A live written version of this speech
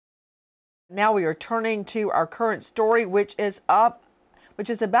Now we are turning to our current story, which is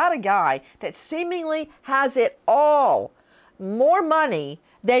about a guy that seemingly has it all. More money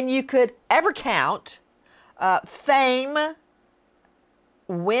than you could ever count, fame,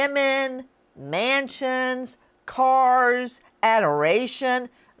 women, mansions, cars, adoration,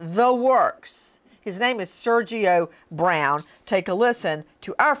 the works. His name is Sergio Brown. Take a listen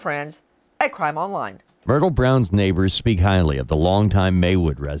to our friends at Crime Online. Myrtle Brown's neighbors speak highly of the longtime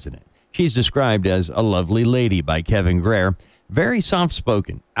Maywood resident. She's described as a lovely lady by Kevin Greer. Very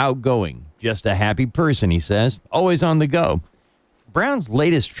soft-spoken, outgoing, just a happy person, he says, always on the go. Brown's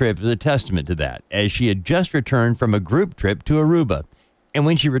latest trip is a testament to that, as she had just returned from a group trip to Aruba. And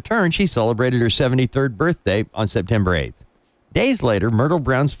when she returned, she celebrated her 73rd birthday on September 8th. Days later, Myrtle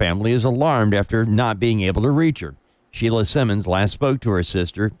Brown's family is alarmed after not being able to reach her. Sheila Simmons last spoke to her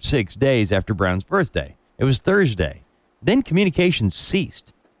sister 6 days after Brown's birthday. It was Thursday. Then communication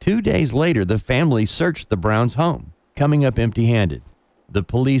ceased. 2 days later, the family searched the Browns' home, coming up empty-handed. The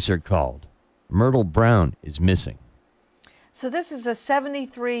police are called. Myrtle Brown is missing. So this is a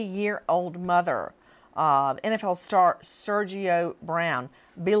 73-year-old mother of NFL star Sergio Brown,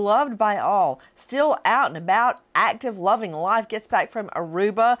 beloved by all, still out and about, active, loving life, gets back from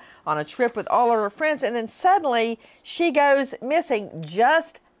Aruba on a trip with all of her friends, and then suddenly she goes missing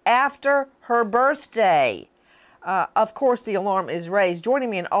just after her birthday. Of course, the alarm is raised. Joining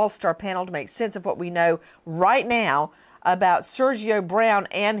me an all-star panel to make sense of what we know right now about Sergio Brown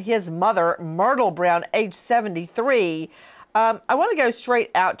and his mother, Myrtle Brown, age 73. I want to go straight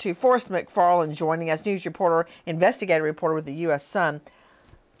out to Forrest McFarland joining us, news reporter, investigative reporter with the U.S. Sun.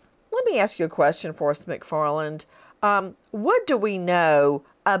 Let me ask you a question, Forrest McFarland. What do we know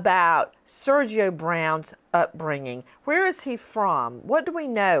about Sergio Brown's upbringing? Where is he from? What do we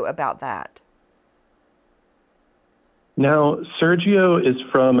know about that? Now, Sergio is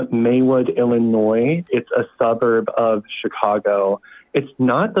from Maywood, Illinois. It's a suburb of Chicago. It's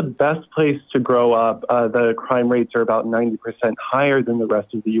not the best place to grow up. The crime rates are about 90% higher than the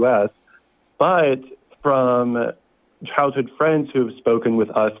rest of the U.S. But from childhood friends who have spoken with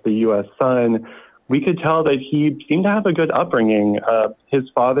us, the U.S. Sun, we could tell that he seemed to have a good upbringing. His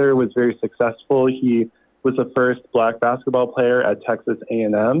father was very successful. He was the first black basketball player at Texas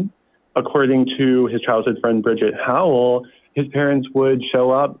A&M. According to his childhood friend, Bridget Howell, his parents would show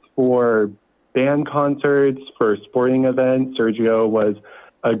up for band concerts, for sporting events. Sergio was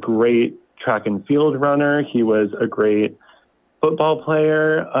a great track and field runner. He was a great football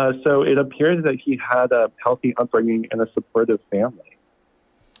player. So it appears that he had a healthy upbringing and a supportive family.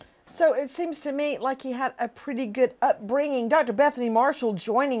 So it seems to me like he had a pretty good upbringing. Dr. Bethany Marshall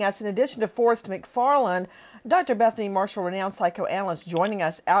joining us in addition to Forrest McFarland. Dr. Bethany Marshall, renowned psychoanalyst, joining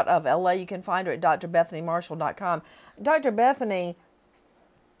us out of LA. You can find her at drbethanymarshall.com. Dr. Bethany,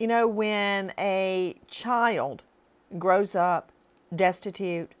 you know, when a child grows up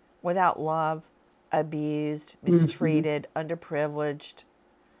destitute, without love, abused, mistreated, underprivileged,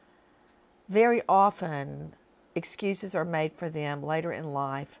 very often excuses are made for them later in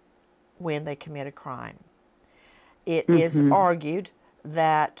life when they commit a crime. It is argued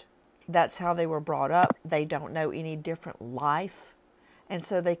that that's how they were brought up. They don't know any different life, and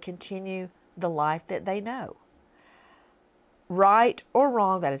so they continue the life that they know. Right or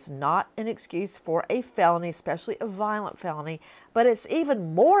wrong, that is not an excuse for a felony, especially a violent felony, but it's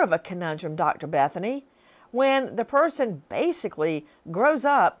even more of a conundrum, Dr. Bethany, when the person basically grows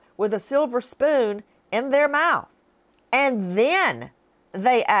up with a silver spoon in their mouth, and then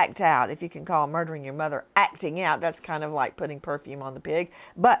they act out. If you can call murdering your mother acting out, that's kind of like putting perfume on the pig.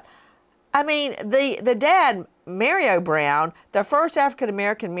 But I mean, the dad, Mario Brown, the first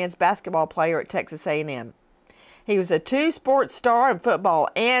African-American men's basketball player at Texas A&M. He was a two-sport star in football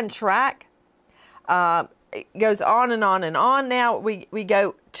and track. It goes on and on and on. Now we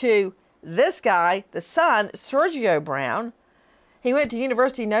go to this guy, the son, Sergio Brown. He went to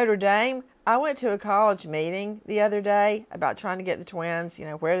University of Notre Dame. I went to a college meeting the other day about trying to get the twins, you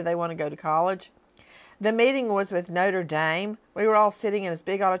know, where do they want to go to college? The meeting was with Notre Dame. We were all sitting in this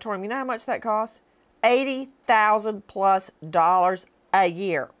big auditorium. You know how much that costs? $80,000 plus a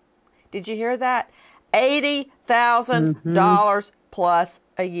year. Did you hear that? $80,000 plus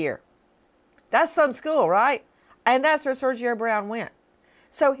a year. That's some school, right? And that's where Sergio Brown went.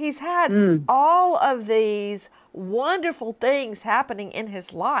 So he's had all of these wonderful things happening in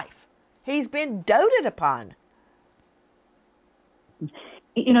his life. He's been doted upon.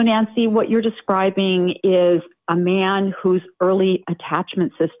 You know, Nancy, what you're describing is a man whose early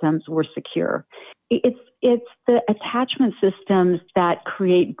attachment systems were secure. It's it's the attachment systems that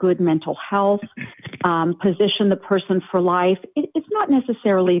create good mental health, position the person for life. It's not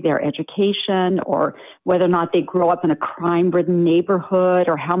necessarily their education or whether or not they grow up in a crime-ridden neighborhood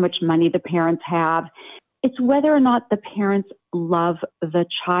or how much money the parents have. It's whether or not the parents love the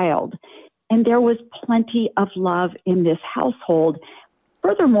child. And there was plenty of love in this household.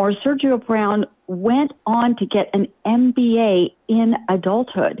 Furthermore, Sergio Brown went on to get an MBA in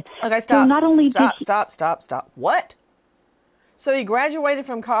adulthood. Okay, stop. So not only Stop. What? So he graduated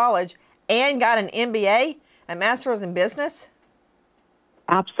from college and got an MBA, a master's in business?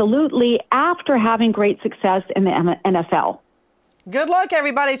 Absolutely, after having great success in the NFL. Good luck,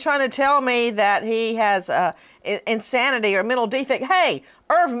 everybody, trying to tell me that he has insanity or mental defect. Hey,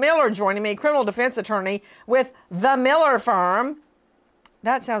 Irv Miller joining me, criminal defense attorney with the Miller firm.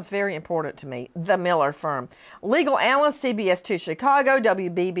 That sounds very important to me, the Miller firm. Legal analyst, CBS 2 Chicago,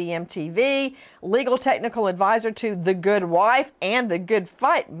 WBBM TV, legal technical advisor to The Good Wife and The Good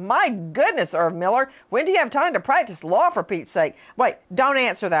Fight. My goodness, Irv Miller, when do you have time to practice law, for Pete's sake? Wait, don't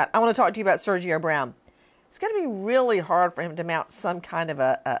answer that. I want to talk to you about Sergio Brown. It's going to be really hard for him to mount some kind of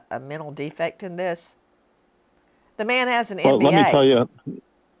a mental defect in this. The man has an MBA. Let me tell you.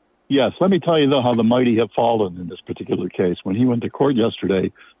 Yes, let me tell you, though, how the mighty have fallen in this particular case. When he went to court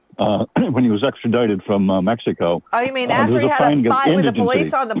yesterday, when he was extradited from Mexico. Oh, you mean after he had a fight with the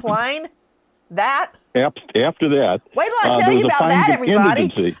police on the plane? That? After that. Wait till I tell you about that,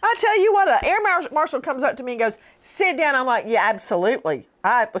 everybody. I tell you what, an air marshal comes up to me and goes, sit down. I'm like, yeah, absolutely.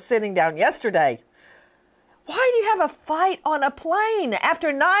 I was sitting down yesterday. Why do you have a fight on a plane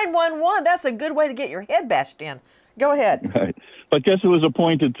after 911? That's a good way to get your head bashed in. Go ahead. Right. But guess who was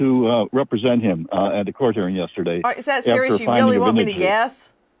appointed to represent him at the court hearing yesterday? All right, is that serious? You really want me to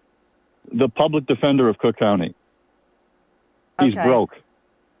guess? The public defender of Cook County. He's broke.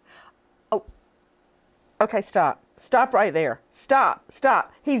 Oh, okay, stop. Stop right there. Stop.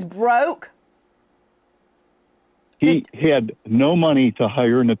 He's broke? He had no money to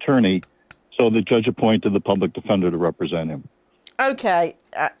hire an attorney, so the judge appointed the public defender to represent him. Okay.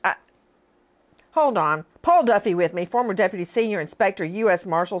 Hold on. Paul Duffy with me, former Deputy Senior Inspector, U.S.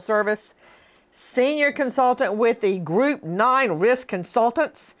 Marshal Service, Senior Consultant with the Group 9 Risk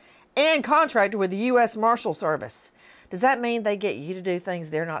Consultants, and contractor with the U.S. Marshal Service. Does that mean they get you to do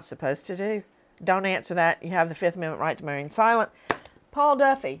things they're not supposed to do? Don't answer that. You have the Fifth Amendment right to remain silent. Paul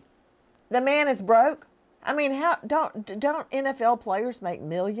Duffy, the man is broke. I mean, how don't NFL players make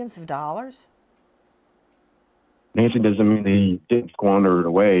millions of dollars? Nancy, doesn't mean that he didn't squander it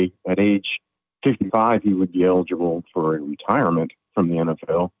away. At age 55, he would be eligible for a retirement from the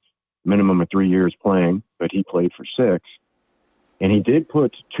NFL, minimum of 3 years playing, but he played for 6. And he did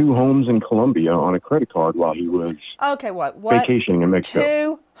put 2 homes in Colombia on a credit card while he was vacationing in Mexico.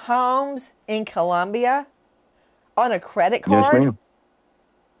 2 homes in Colombia on a credit card? Yes, ma'am.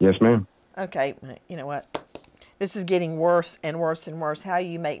 Yes, ma'am. Okay, you know what? This is getting worse and worse and worse. How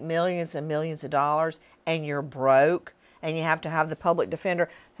you make millions and millions of dollars and you're broke and you have to have the public defender,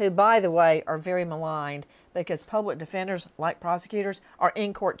 who, by the way, are very maligned because public defenders, like prosecutors, are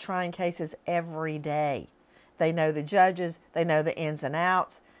in court trying cases every day. They know the judges. They know the ins and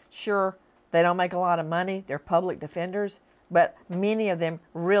outs. Sure, they don't make a lot of money. They're public defenders, but many of them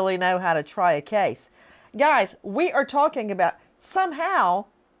really know how to try a case. Guys, we are talking about somehow,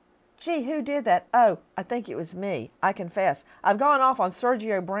 gee, who did that? Oh, I think it was me. I confess. I've gone off on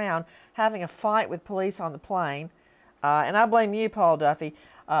Sergio Brown having a fight with police on the plane, and I blame you, Paul Duffy.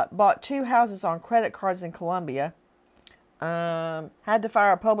 Bought 2 houses on credit cards in Colombia. Had to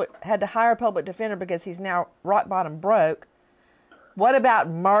hire a public defender because he's now rock bottom broke. What about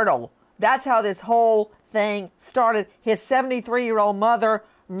Myrtle? That's how this whole thing started. His 73-year-old mother,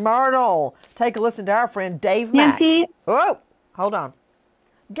 Myrtle. Take a listen to our friend Dave Mack. Nancy? Oh, hold on.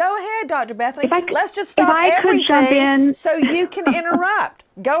 Go ahead, Dr. Bethany. Let's just if stop I everything could jump in. so you can interrupt.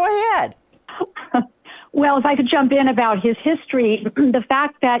 Go ahead. Well, if I could jump in about his history, the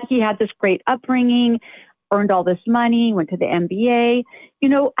fact that he had this great upbringing, earned all this money, went to the MBA,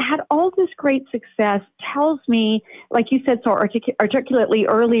 had all this great success tells me, like you said so articulately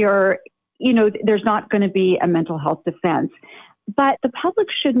earlier, there's not going to be a mental health defense. But the public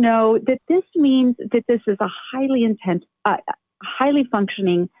should know that this means that this is a highly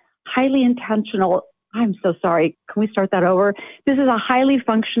functioning, highly intentional. I'm so sorry. Can we start that over? This is a highly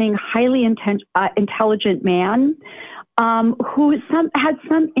functioning, highly intelligent man who had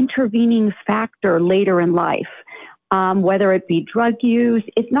some intervening factor later in life, whether it be drug use.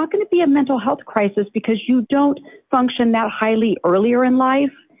 It's not going to be a mental health crisis because you don't function that highly earlier in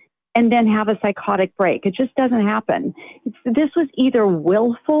life and then have a psychotic break. It just doesn't happen. This was either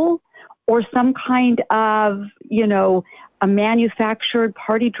willful or some kind of, you know, a manufactured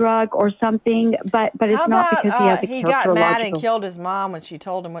party drug or something, but it's How not about, because he has a he got mad and characterological. killed his mom when she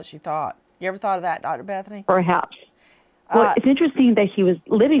told him what she thought. You ever thought of that, Dr. Bethany? Perhaps. Well, it's interesting that he was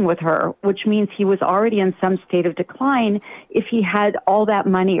living with her, which means he was already in some state of decline if he had all that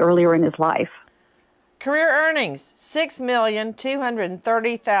money earlier in his life. Career earnings,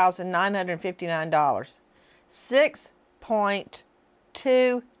 $6,230,959.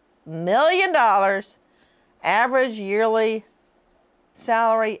 $6.2 million. Average yearly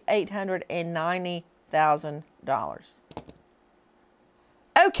salary, $890,000.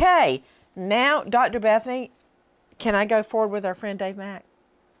 Okay, now, Dr. Bethany, can I go forward with our friend Dave Mack?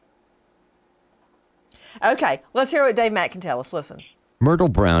 Okay, let's hear what Dave Mack can tell us. Listen. Myrtle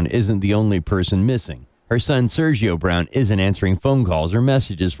Brown isn't the only person missing. Her son Sergio Brown isn't answering phone calls or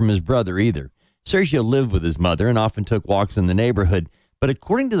messages from his brother either. Sergio lived with his mother and often took walks in the neighborhood, but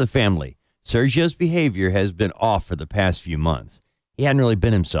according to the family, Sergio's behavior has been off for the past few months. He hadn't really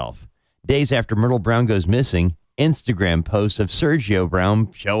been himself. Days after Myrtle Brown goes missing, Instagram posts of Sergio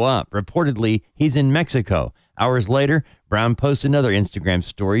Brown show up. Reportedly, he's in Mexico. Hours later, Brown posts another Instagram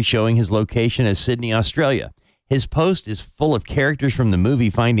story showing his location as Sydney, Australia. His post is full of characters from the movie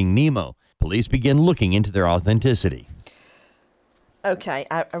Finding Nemo. Police begin looking into their authenticity. Okay,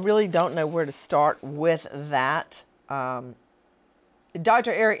 I really don't know where to start with that.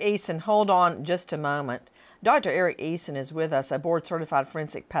 Dr. Eric Eason, hold on just a moment. Dr. Eric Eason is with us, a board-certified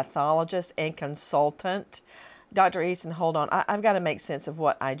forensic pathologist and consultant. Dr. Eason, hold on. I've got to make sense of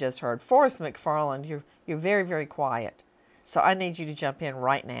what I just heard. Forrest McFarland, you're very, very quiet. So I need you to jump in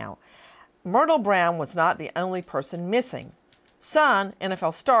right now. Myrtle Brown was not the only person missing. Son,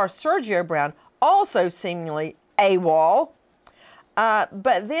 NFL star Sergio Brown, also seemingly AWOL.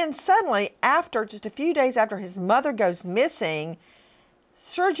 But then suddenly, just a few days after his mother goes missing,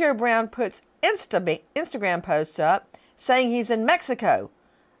 Sergio Brown puts Instagram posts up saying he's in Mexico.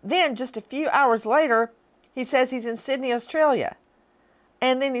 Then just a few hours later, he says he's in Sydney, Australia.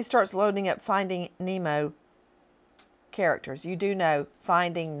 And then he starts loading up Finding Nemo characters. You do know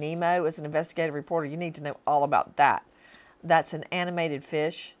Finding Nemo as an investigative reporter. You need to know all about that. That's an animated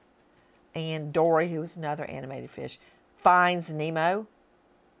fish. And Dory, who is another animated fish, finds Nemo.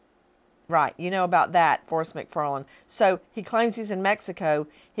 Right, you know about that, Forrest McFarland. So he claims he's in Mexico,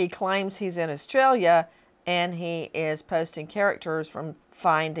 he claims he's in Australia, and he is posting characters from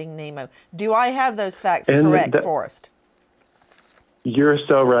Finding Nemo. Do I have those facts correct, Forrest? You're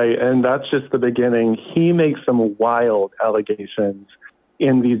so right, and that's just the beginning. He makes some wild allegations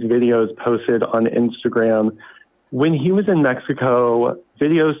in these videos posted on Instagram. When he was in Mexico,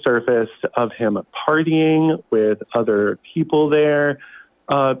 videos surfaced of him partying with other people there.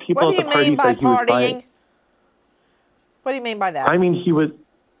 People what do at you the party mean by said he was buying. partying? What do you mean by that? I mean, he was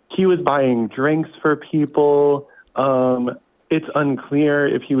buying drinks for people. It's unclear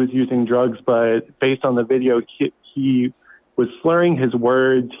if he was using drugs, but based on the video, he was slurring his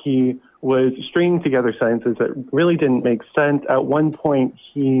words. He was stringing together sentences that really didn't make sense. At one point,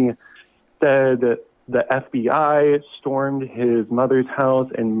 he said the FBI stormed his mother's house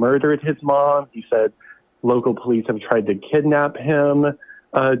and murdered his mom. He said local police have tried to kidnap him.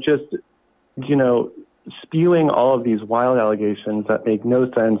 Just, spewing all of these wild allegations that make no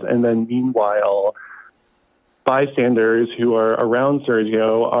sense. And then meanwhile, bystanders who are around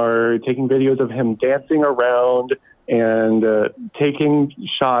Sergio are taking videos of him dancing around and taking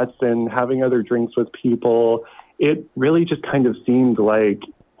shots and having other drinks with people. It really just kind of seemed like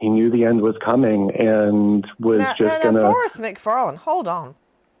he knew the end was coming and was just going to... Forrest McFarland, hold on.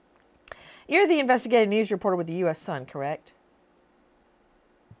 You're the investigative news reporter with the U.S. Sun, correct?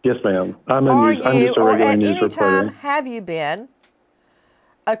 Yes, ma'am. I'm just a regular news reporter. Have you been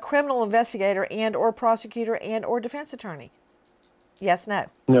a criminal investigator and or prosecutor and or defense attorney? Yes, no?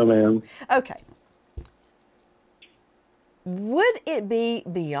 No, ma'am. Okay. Would it be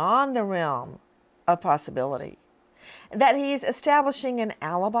beyond the realm of possibility that he's establishing an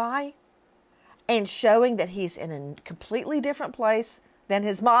alibi and showing that he's in a completely different place than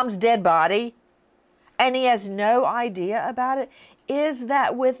his mom's dead body and he has no idea about it? Is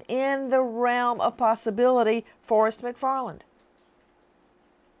that within the realm of possibility, Forrest McFarland?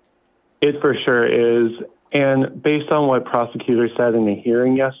 It for sure is. And based on what prosecutors said in the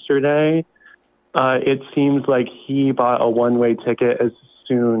hearing yesterday, it seems like he bought a one-way ticket as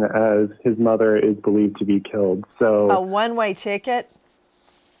soon as his mother is believed to be killed. So a one-way ticket?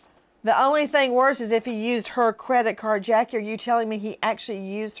 The only thing worse is if he used her credit card. Jackie, are you telling me he actually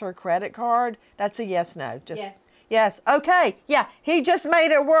used her credit card? That's a yes, no. Yes. Yes, okay, yeah, he just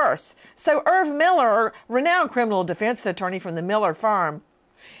made it worse. So Irv Miller, renowned criminal defense attorney from the Miller firm,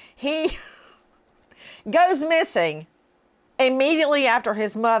 He goes missing immediately after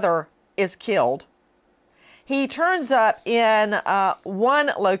his mother is killed. He turns up in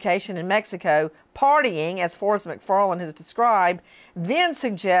one location in Mexico, partying, as Forrest McFarlane has described, then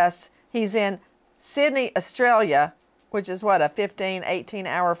suggests he's in Sydney, Australia, which is what, a 15,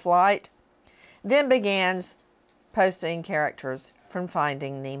 18-hour flight, then begins posting characters from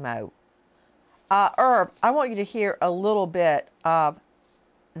Finding Nemo. Herb, I want you to hear a little bit of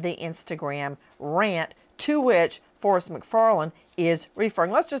the Instagram rant to which Forrest McFarlane is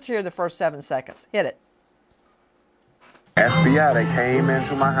referring. Let's just hear the first 7 seconds. Hit it. FBI, they came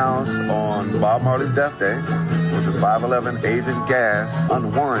into my house on Bob Marley's death day with a 511 Agent gas,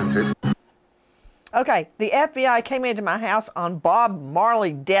 unwarranted. Okay, the FBI came into my house on Bob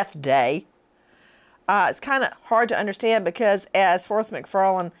Marley death day. It's kind of hard to understand because, as Forrest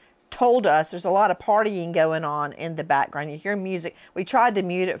McFarlane told us, there's a lot of partying going on in the background. You hear music. We tried to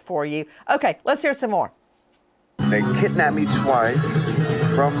mute it for you. Okay, let's hear some more. They kidnapped me twice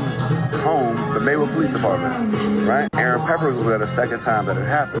from home, the Maywood Police Department, right? Aaron Peppers was there the second time that it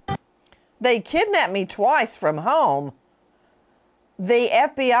happened. They kidnapped me twice from home. The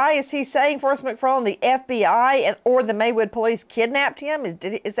FBI, is he saying, Forrest McFarlane, the FBI or the Maywood Police kidnapped him?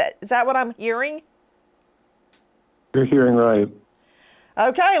 Is that what I'm hearing? You're hearing right.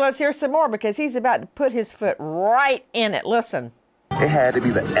 Okay, let's hear some more because he's about to put his foot right in it. Listen. It had to be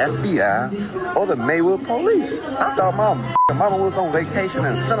the FBI or the Maywood Police. I thought my mama was on vacation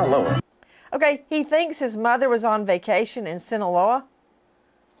in Sinaloa. Okay, he thinks his mother was on vacation in Sinaloa.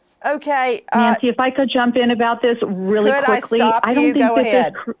 Okay. Nancy, if I could jump in about this really quickly. I don't think Go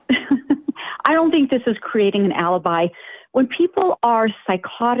ahead. I don't think this is creating an alibi. When people are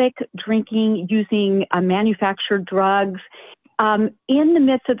psychotic, drinking, using manufactured drugs, in the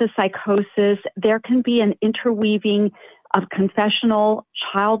midst of the psychosis, there can be an interweaving of confessional,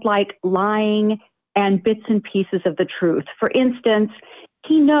 childlike lying, and bits and pieces of the truth. For instance,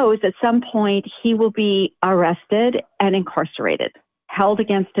 he knows at some point he will be arrested and incarcerated, held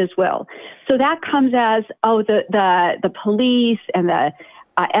against his will. So that comes as, oh, the police and the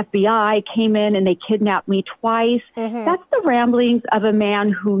FBI came in and they kidnapped me twice. Mm-hmm. That's the ramblings of a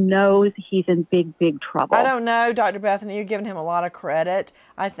man who knows he's in big, big trouble. I don't know, Dr. Bethany, you're giving him a lot of credit.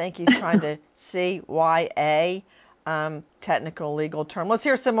 I think he's trying to CYA. Technical legal term. Let's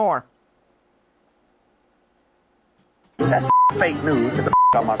hear some more. That's fake news. Get the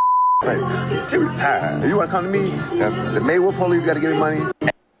out my face. She retired. You want to come to me? The Maywood Police got to give me money.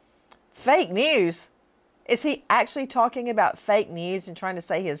 Fake news? Is he actually talking about fake news and trying to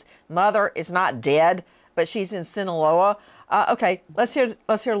say his mother is not dead, but she's in Sinaloa? Okay, let's hear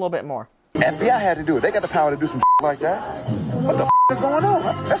a little bit more. FBI had to do it. They got the power to do some like that. What the is going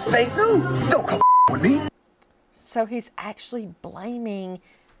on? That's fake news. Don't come with me. So he's actually blaming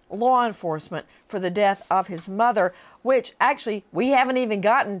law enforcement for the death of his mother, which actually we haven't even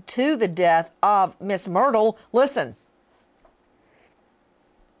gotten to the death of Miss Myrtle. Listen.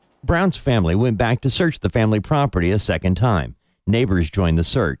 Brown's family went back to search the family property a second time. Neighbors joined the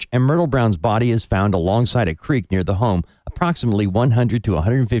search, and Myrtle Brown's body is found alongside a creek near the home, approximately 100 to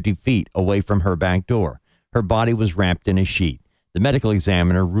 150 feet away from her back door. Her body was wrapped in a sheet. The medical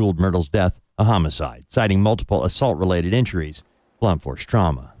examiner ruled Myrtle's death a homicide, citing multiple assault-related injuries, blunt force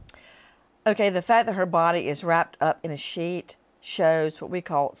trauma. Okay, the fact that her body is wrapped up in a sheet shows what we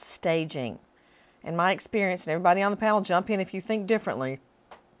call staging. In my experience, and everybody on the panel, jump in if you think differently,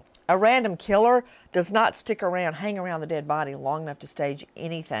 a random killer does not hang around the dead body long enough to stage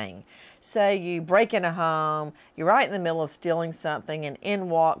anything. Say you break in a home, you're right in the middle of stealing something, and in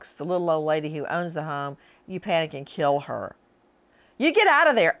walks the little old lady who owns the home, you panic and kill her. You get out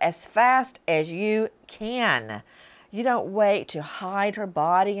of there as fast as you can. You don't wait to hide her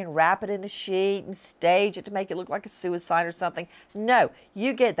body and wrap it in a sheet and stage it to make it look like a suicide or something. No,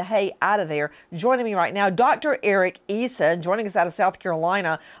 you get the hay out of there. Joining me right now, Dr. Eric Eason, joining us out of South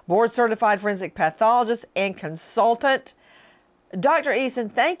Carolina, board-certified forensic pathologist and consultant. Dr.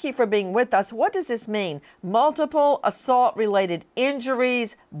 Eason, thank you for being with us. What does this mean? Multiple assault-related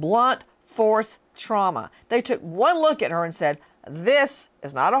injuries, blunt force trauma. They took one look at her and said, this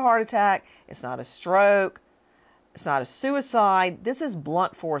is not a heart attack, it's not a stroke, it's not a suicide, this is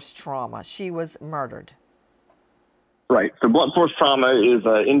blunt force trauma. She was murdered. Right. So blunt force trauma is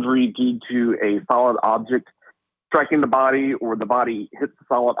an injury due to a solid object striking the body, or the body hits the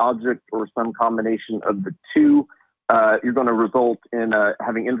solid object, or some combination of the two. You're going to result in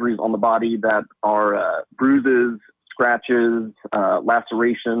having injuries on the body that are bruises, scratches,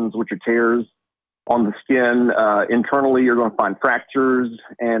 lacerations, which are tears on the skin. Internally, you're going to find fractures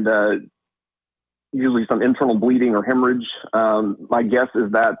and usually some internal bleeding or hemorrhage. My guess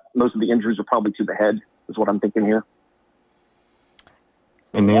is that most of the injuries are probably to the head, is what I'm thinking here.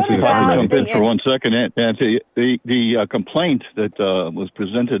 And Nancy, If I can jump in for 1 second, Nancy, the complaint that was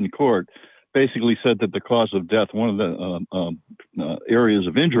presented in court basically said that the cause of death, one of the areas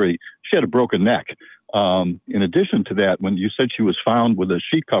of injury, she had a broken neck. In addition to that, when you said she was found with a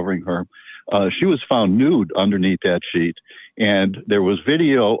sheet covering her, she was found nude underneath that sheet. And there was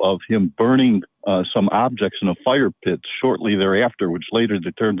video of him burning some objects in a fire pit shortly thereafter, which later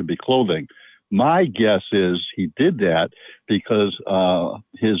turned to be clothing. My guess is he did that because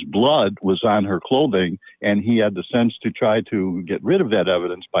his blood was on her clothing, and he had the sense to try to get rid of that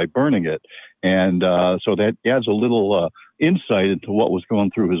evidence by burning it. And so that adds a little insight into what was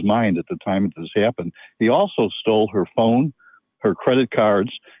going through his mind at the time that this happened. He also stole her phone, her credit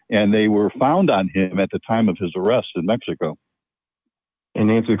cards, and they were found on him at the time of his arrest in Mexico. And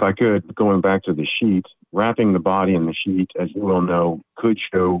Nancy, if I could, going back to the sheet, wrapping the body in the sheet, as you well know, could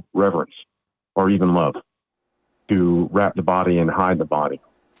show reverence or even love, to wrap the body and hide the body.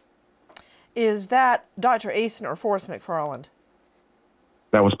 Is that Dr. Easton or Forrest McFarland?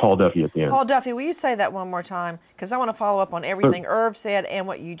 That was Paul Duffy at the end. Paul Duffy, will you say that one more time? Because I want to follow up on everything Irv said and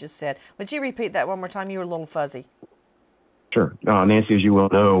what you just said. Would you repeat that one more time? You were a little fuzzy. Sure. Nancy, as you well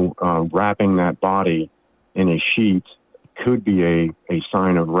know, wrapping that body in a sheet could be a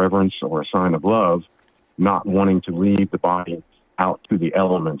sign of reverence or a sign of love, not wanting to leave the body out to the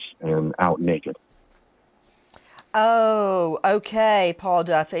elements and out naked. Oh, okay, Paul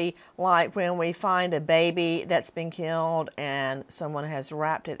Duffy. Like when we find a baby that's been killed and someone has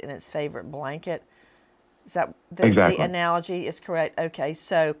wrapped it in its favorite blanket. Is that exactly. The analogy is correct? Okay,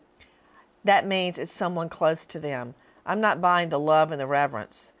 so that means it's someone close to them. I'm not buying the love and the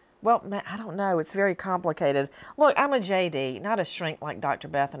reverence. Well, man, I don't know. It's very complicated. Look, I'm a JD, not a shrink like Dr.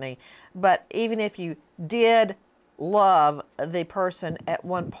 Bethany. But even if you did love the person at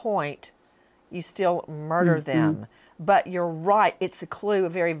one point, you still murder them. But you're right, it's a clue,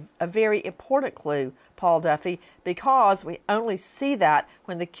 a very important clue, Paul Duffy, because we only see that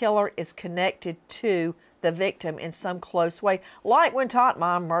when the killer is connected to the victim in some close way, like when Tot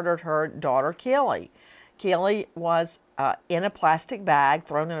Mom murdered her daughter, Kelly. Kelly was in a plastic bag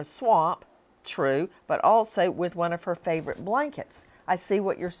thrown in a swamp, true, but also with one of her favorite blankets. I see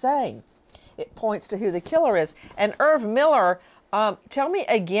what you're saying. It points to who the killer is. And Irv Miller, tell me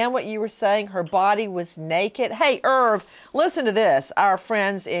again what you were saying. Her body was naked. Hey, Irv, listen to this. Our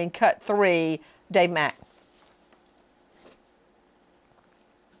friends in Cut 3, Dave Mack.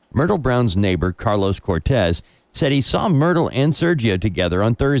 Myrtle Brown's neighbor, Carlos Cortez, said he saw Myrtle and Sergio together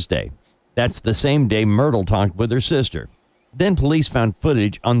on Thursday. That's the same day Myrtle talked with her sister. Then police found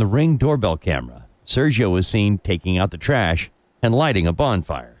footage on the Ring doorbell camera. Sergio was seen taking out the trash and lighting a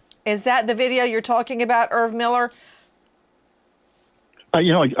bonfire. Is that the video you're talking about, Irv Miller? I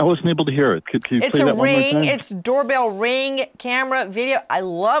wasn't able to hear it. Could you it's play a that one more Ring. time? It's doorbell Ring camera video. I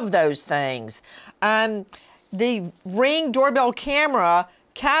love those things. The Ring doorbell camera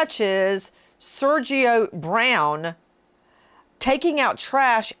catches Sergio Brown taking out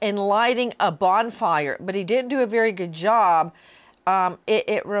trash and lighting a bonfire, but he didn't do a very good job.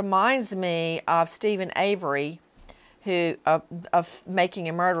 It reminds me of Stephen Avery, who of Making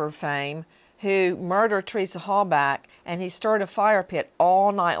a Murderer fame, who murdered Teresa Hallback, and he stirred a fire pit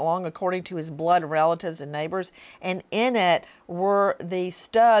all night long, according to his blood relatives and neighbors, and in it were the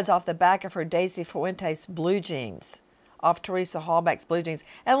studs off the back of her Daisy Fuentes blue jeans, off Teresa Hallback's blue jeans,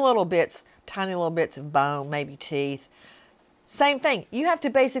 and little bits, tiny little bits of bone, maybe teeth. Same thing. You have to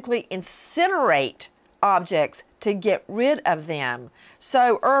basically incinerate objects to get rid of them.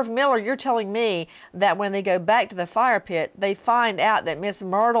 So, Irv Miller, you're telling me that when they go back to the fire pit, they find out that Miss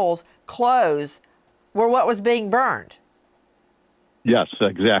Myrtle's clothes were what was being burned. Yes,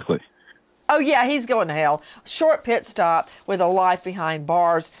 exactly. Oh, yeah, he's going to hell. Short pit stop with a life behind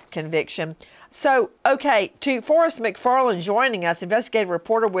bars conviction. So, okay, to Forrest McFarland joining us, investigative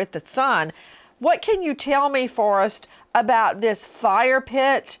reporter with The Sun. What can you tell me, Forrest, about this fire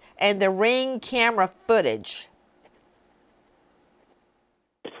pit and the Ring camera footage?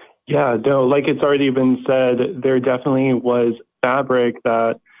 Yeah, no, like it's already been said, there definitely was fabric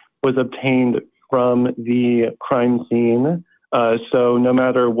that was obtained from the crime scene. So no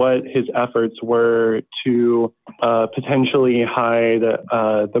matter what his efforts were to potentially hide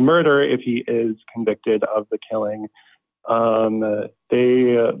the murder, if he is convicted of the killing,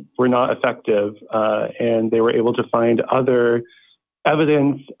 they were not effective, and they were able to find other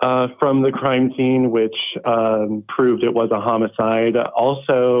evidence from the crime scene, which proved it was a homicide.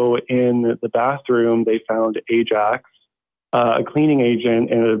 Also, in the bathroom, they found Ajax, a cleaning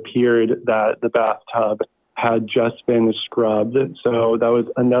agent, and it appeared that the bathtub had just been scrubbed. So that was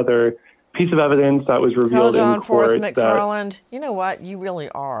another piece of evidence that was revealed in court. Forrest McFarland, you know what? You really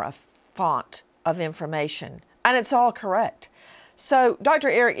are a font of information, and it's all correct. So, Dr.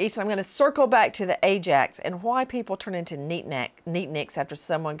 Eric Easton, I'm going to circle back to the Ajax and why people turn into neatniks after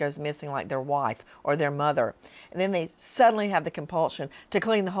someone goes missing, like their wife or their mother. And then they suddenly have the compulsion to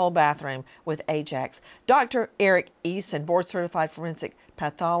clean the whole bathroom with Ajax. Dr. Eric Easton, board-certified forensic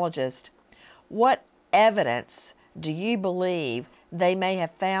pathologist, what evidence do you believe they may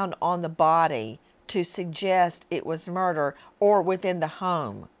have found on the body to suggest it was murder or within the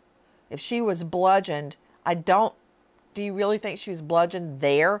home? If she was bludgeoned, do you really think she was bludgeoned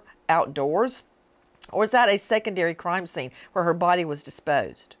there, outdoors? Or is that a secondary crime scene where her body was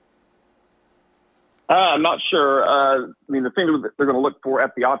disposed? I'm not sure. I mean, the thing that they're going to look for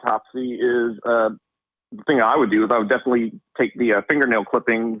at the autopsy is the thing I would do is I would definitely take the fingernail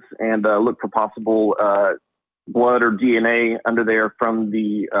clippings and look for possible blood or DNA under there from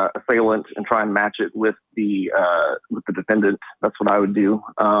the assailant and try and match it with the defendant. That's what I would do.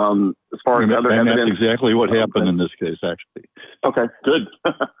 As far as other evidence, that's exactly what happened in this case, actually. Okay, good.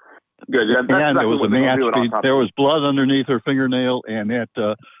 Good. Yeah, and there was a match. There was blood underneath her fingernail, and that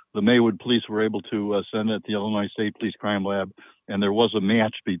the Maywood police were able to send it to the Illinois State Police Crime Lab, and there was a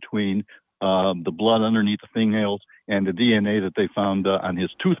match between the blood underneath the fingernails and the DNA that they found on his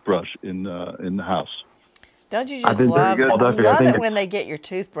toothbrush in the house. Don't you just love it when they get your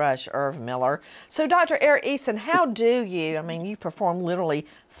toothbrush, Irv Miller? So, Dr. Eric Easton, how do you, I mean, you perform literally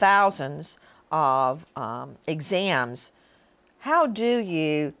thousands of exams. How do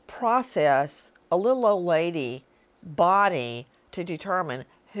you process a little old lady's body to determine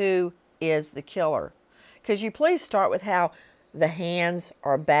who is the killer? Could you please start with how the hands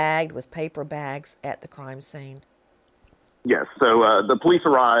are bagged with paper bags at the crime scene? Yes. So the police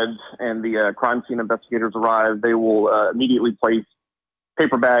arrived and the crime scene investigators arrived. They will immediately place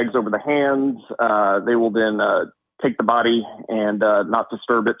paper bags over the hands. They will then take the body and not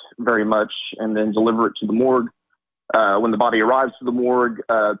disturb it very much and then deliver it to the morgue. When the body arrives to the morgue,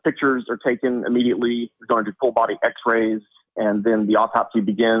 pictures are taken immediately. We're going to do full body x-rays, and then the autopsy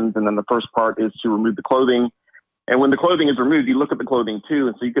begins. And then the first part is to remove the clothing. And when the clothing is removed, you look at the clothing too.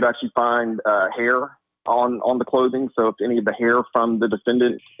 And so you could actually find hair on the clothing. So if any of the hair from the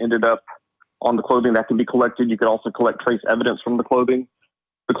defendant ended up on the clothing, that can be collected. You could also collect trace evidence from the clothing.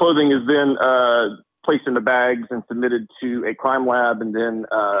 The clothing is then placed into bags and submitted to a crime lab. And then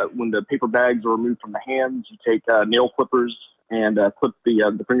when the paper bags are removed from the hands, you take nail clippers and clip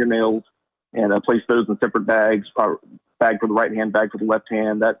the fingernails and place those in separate bags, bag for the right hand, bag for the left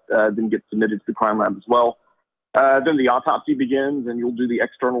hand. That then gets submitted to the crime lab as well. Then the autopsy begins, and you'll do the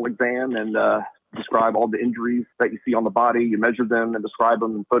external exam and describe all the injuries that you see on the body. You measure them and describe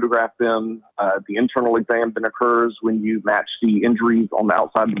them and photograph them. The internal exam then occurs when you match the injuries on the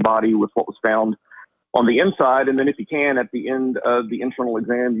outside of the body with what was found on the inside. And then if you can, at the end of the internal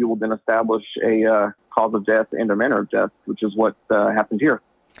exam, you will then establish a cause of death and a manner of death, which is what happened here.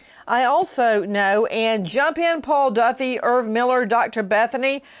 I also know, and jump in, Paul Duffy, Irv Miller, Dr.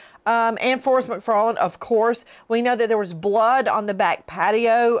 Bethany, and Forrest McFarland, of course. We know that there was blood on the back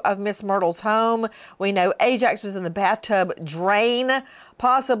patio of Miss Myrtle's home. We know Ajax was in the bathtub drain,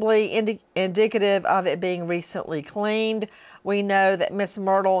 possibly indicative of it being recently cleaned. We know that Miss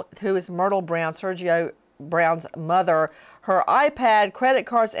Myrtle, who is Myrtle Brown, Sergio Brown's mother, her iPad, credit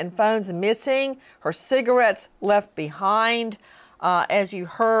cards, and phones missing, her cigarettes left behind. As you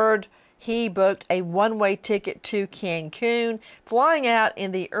heard, he booked a one-way ticket to Cancun, flying out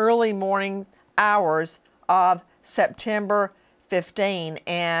in the early morning hours of September 15.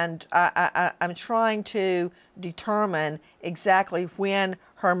 And I'm trying to determine exactly when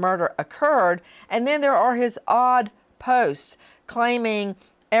her murder occurred. And then there are his odd posts claiming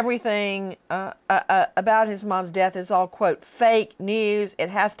everything about his mom's death is all, quote, fake news. It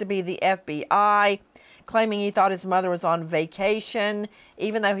has to be the FBI. Claiming he thought his mother was on vacation,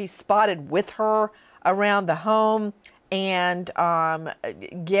 even though he's spotted with her around the home, and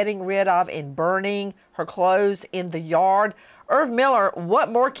getting rid of and burning her clothes in the yard. Irv Miller,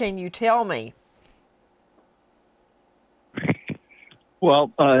 what more can you tell me?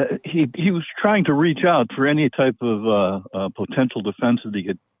 Well, he was trying to reach out for any type of potential defense that he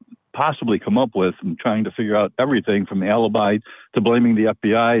could possibly come up with, and trying to figure out everything from alibi to blaming the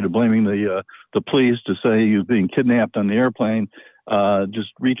FBI to blaming the police to say he was being kidnapped on the airplane,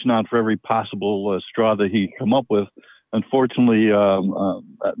 just reaching out for every possible straw that he come up with. Unfortunately,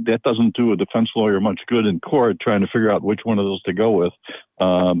 that doesn't do a defense lawyer much good in court, trying to figure out which one of those to go with.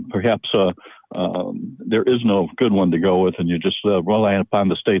 Perhaps there is no good one to go with, and you just rely upon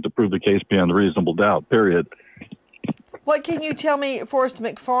the state to prove the case beyond a reasonable doubt, period. What can you tell me, Forrest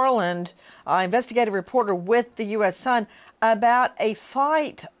McFarland, investigative reporter with the U.S. Sun, about a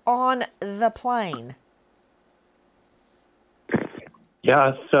fight on the plane?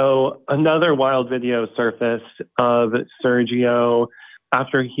 Yeah, so another wild video surfaced of Sergio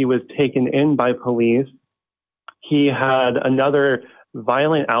after he was taken in by police. He had another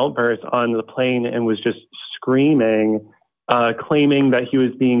violent outburst on the plane and was just screaming, claiming that he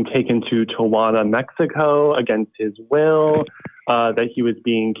was being taken to Tijuana, Mexico against his will, that he was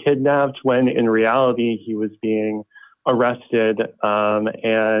being kidnapped, when in reality he was being arrested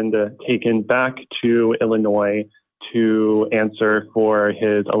and taken back to Illinois to answer for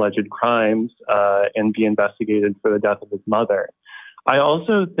his alleged crimes and be investigated for the death of his mother. I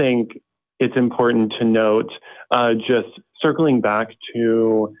also think it's important to note, just circling back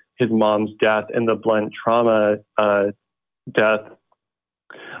to his mom's death and the blunt trauma death,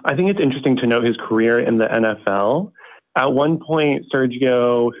 I think it's interesting to note his career in the NFL. At one point,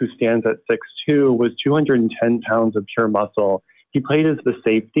 Sergio, who stands at 6'2", was 210 pounds of pure muscle. He played as the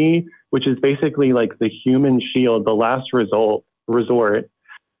safety, which is basically like the human shield, the last resort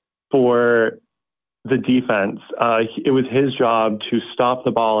for the defense. It was his job to stop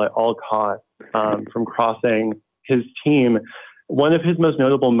the ball at all costs from crossing his team. One of his most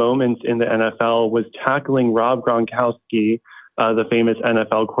notable moments in the NFL was tackling Rob Gronkowski, the famous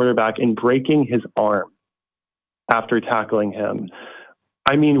NFL quarterback, and breaking his arm after tackling him.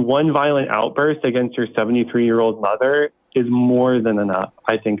 I mean, one violent outburst against your 73-year-old mother is more than enough,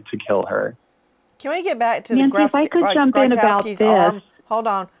 I think, to kill her. Can we get back to Nancy, if I could jump in about this. Arm? Hold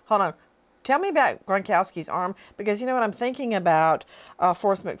on. Tell me about Gronkowski's arm, because you know what I'm thinking about,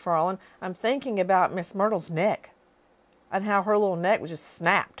 Forrest McFarland? I'm thinking about Miss Myrtle's neck and how her little neck was just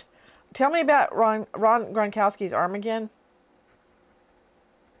snapped. Tell me about Ron Gronkowski's arm again.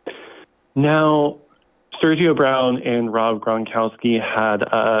 Now, Sergio Brown and Rob Gronkowski had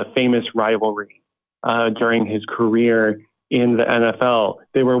a famous rivalry during his career in the NFL.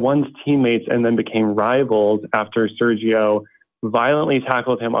 They were once teammates and then became rivals after Sergio violently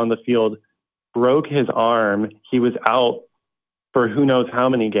tackled him on the field, broke his arm. He was out for who knows how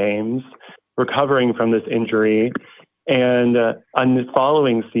many games, recovering from this injury. And on the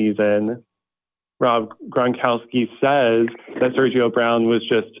following season, Rob Gronkowski says that Sergio Brown was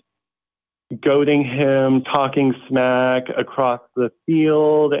just goading him, talking smack across the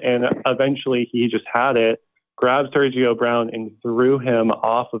field, and eventually he just had it, grabbed Sergio Brown and threw him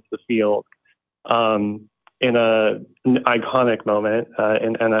off of the field in an iconic moment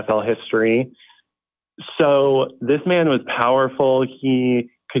in NFL history. So this man was powerful.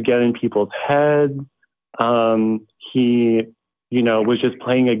 He could get in people's heads. He, was just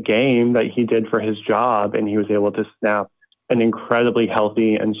playing a game that he did for his job, and he was able to snap an incredibly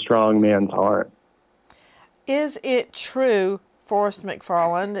healthy and strong man's arm. Is it true, Forrest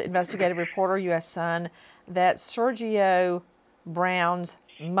McFarland, investigative reporter, U.S. Sun, that Sergio Brown's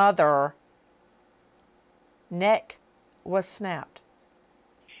mother neck was snapped?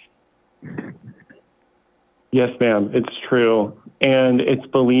 Yes, ma'am, it's true. And it's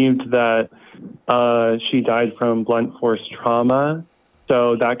believed that she died from blunt force trauma.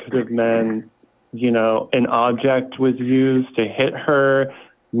 So that could have meant, an object was used to hit her,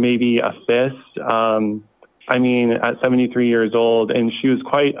 maybe a fist. At 73 years old, and she was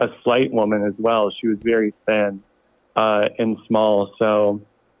quite a slight woman as well. She was very thin and small. So,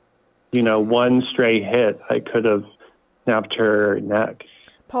 one stray hit, I could have snapped her neck.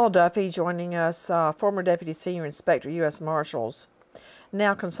 Paul Duffy joining us, former Deputy Senior Inspector, U.S. Marshals,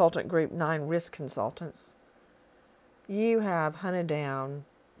 now Consultant Group 9 Risk Consultants. You have hunted down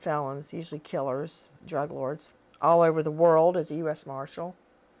felons, usually killers, drug lords, all over the world as a U.S. Marshal.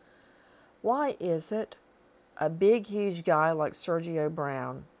 Why is it a big, huge guy like Sergio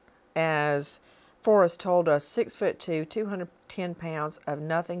Brown, as Forrest told us, 6'2", 210 pounds of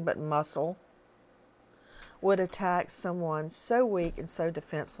nothing but muscle, would attack someone so weak and so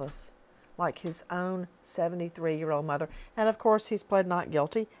defenseless like his own 73-year-old mother? And of course, he's pled not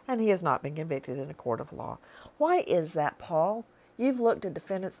guilty, and he has not been convicted in a court of law. Why is that, Paul? You've looked at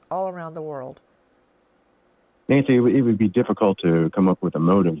defendants all around the world. Nancy, it would be difficult to come up with a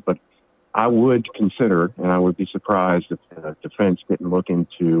motive, but I would consider, and I would be surprised if the defense didn't look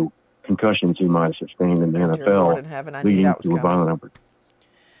into concussions he might have sustained in the NFL, leading to a violent outbreak.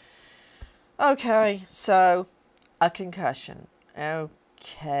 Okay, so a concussion.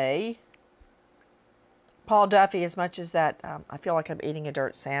 Okay. Paul Duffy, as much as that, I feel like I'm eating a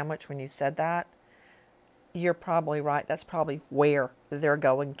dirt sandwich when you said that. You're probably right. That's probably where they're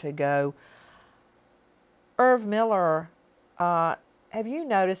going to go. Irv Miller, have you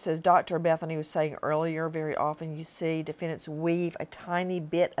noticed, as Dr. Bethany was saying earlier, very often you see defendants weave a tiny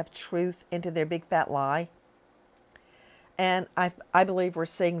bit of truth into their big fat lie? And I believe we're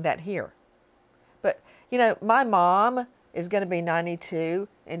seeing that here. But, you know, my mom is going to be 92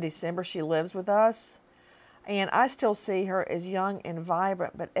 in December. She lives with us. And I still see her as young and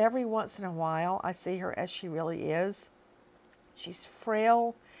vibrant, but every once in a while I see her as she really is. She's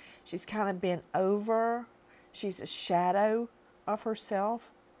frail. She's kind of bent over. She's a shadow of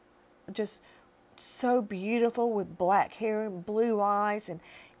herself. Just so beautiful with black hair and blue eyes and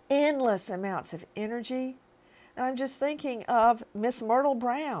endless amounts of energy. And I'm just thinking of Miss Myrtle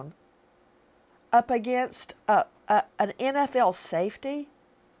Brown up against an NFL safety.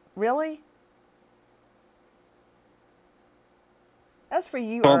 Really? That's for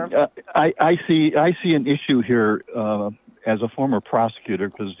you, Irv. I see an issue here as a former prosecutor,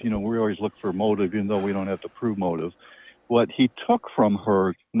 because, you know, we always look for motive, even though we don't have to prove motive. What he took from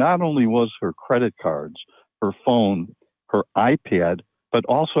her not only was her credit cards, her phone, her iPad, but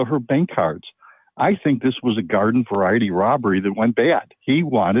also her bank cards. I think this was a garden variety robbery that went bad. He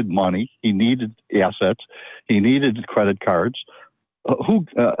wanted money. He needed assets. He needed credit cards.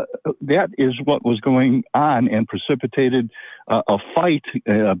 That is what was going on, and precipitated a fight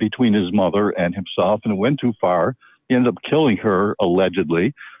between his mother and himself, and it went too far. He ended up killing her,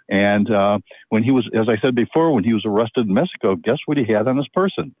 allegedly. And when he was, as I said before, when he was arrested in Mexico, guess what he had on his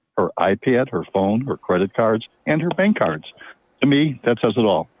person? Her iPad, her phone, her credit cards, and her bank cards. To me, that says it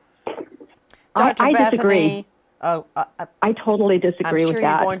all. Dr. I disagree. Oh, I totally disagree with that. I'm sure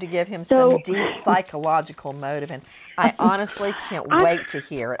you're going to give him some deep psychological motive, and I honestly can't wait to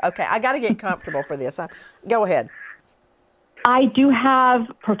hear it. Okay, I got to get comfortable for this. Go ahead. I do have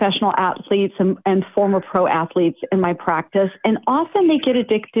professional athletes and former pro athletes in my practice, and often they get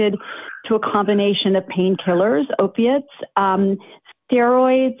addicted to a combination of painkillers, opiates,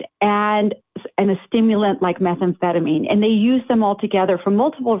 steroids, and a stimulant like methamphetamine. And they use them all together for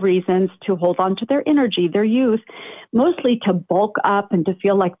multiple reasons: to hold on to their energy, their youth, mostly to bulk up and to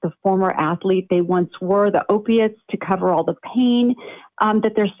feel like the former athlete they once were, the opiates to cover all the pain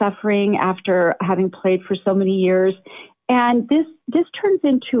that they're suffering after having played for so many years. And this turns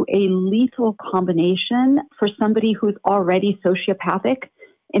into a lethal combination for somebody who's already sociopathic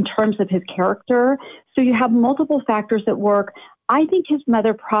in terms of his character. So you have multiple factors at work. I think his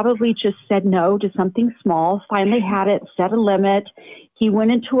mother probably just said no to something small, finally had it, set a limit. He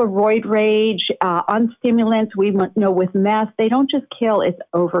went into a roid rage on stimulants. We know with meth, they don't just kill, it's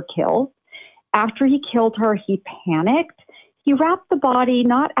overkill. After he killed her, he panicked. He wrapped the body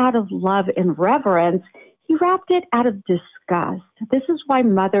not out of love and reverence, he wrapped it out of disgust. This is why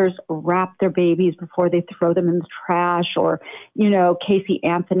mothers wrap their babies before they throw them in the trash, or, you know, Casey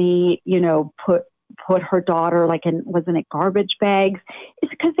Anthony, you know, put her daughter wasn't it garbage bags?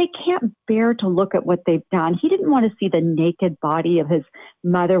 It's because they can't bear to look at what they've done. He didn't want to see the naked body of his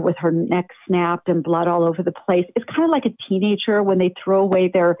mother with her neck snapped and blood all over the place. It's kind of like a teenager when they throw away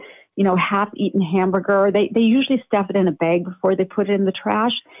their, you know, half-eaten hamburger. They usually stuff it in a bag before they put it in the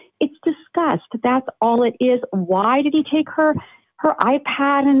trash. It's disgust. That's all it is. Why did he take her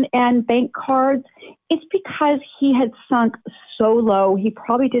iPad and bank cards? It's because he had sunk so low. He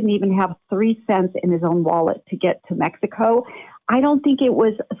probably didn't even have 3 cents in his own wallet to get to Mexico. I don't think it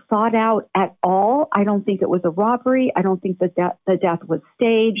was thought out at all. I don't think it was a robbery. I don't think the death was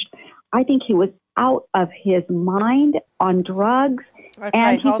staged. I think he was out of his mind on drugs. Okay,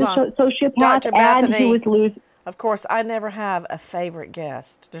 and he's a sociopath, and he was losing. Of course, I never have a favorite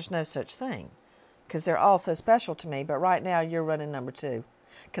guest. There's no such thing, because they're all so special to me. But right now, you're running number 2,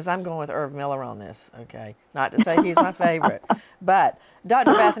 because I'm going with Irv Miller on this, okay? Not to say he's my favorite. But,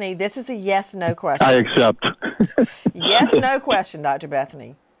 Dr. Bethany, this is a yes-no question. I accept. Yes-no question, Dr.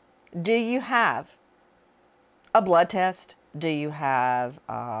 Bethany. Do you have a blood test? Do you have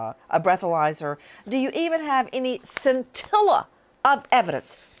a breathalyzer? Do you even have any scintilla of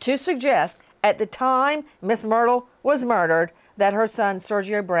evidence to suggest at the time Miss Myrtle was murdered that her son,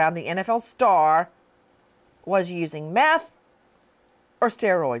 Sergio Brown, the NFL star, was using meth or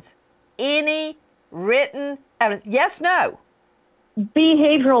steroids? Any written evidence? Yes, no?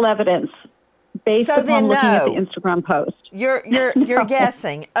 Behavioral evidence based upon looking at the Instagram post. You're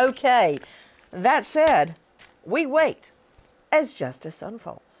guessing. Okay. That said, we wait as justice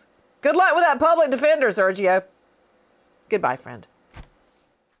unfolds. Good luck with that public defender, Sergio. Goodbye, friend.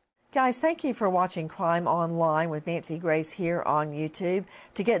 Guys, thank you for watching Crime Online with Nancy Grace here on YouTube.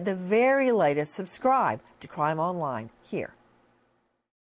 To get the very latest, subscribe to Crime Online here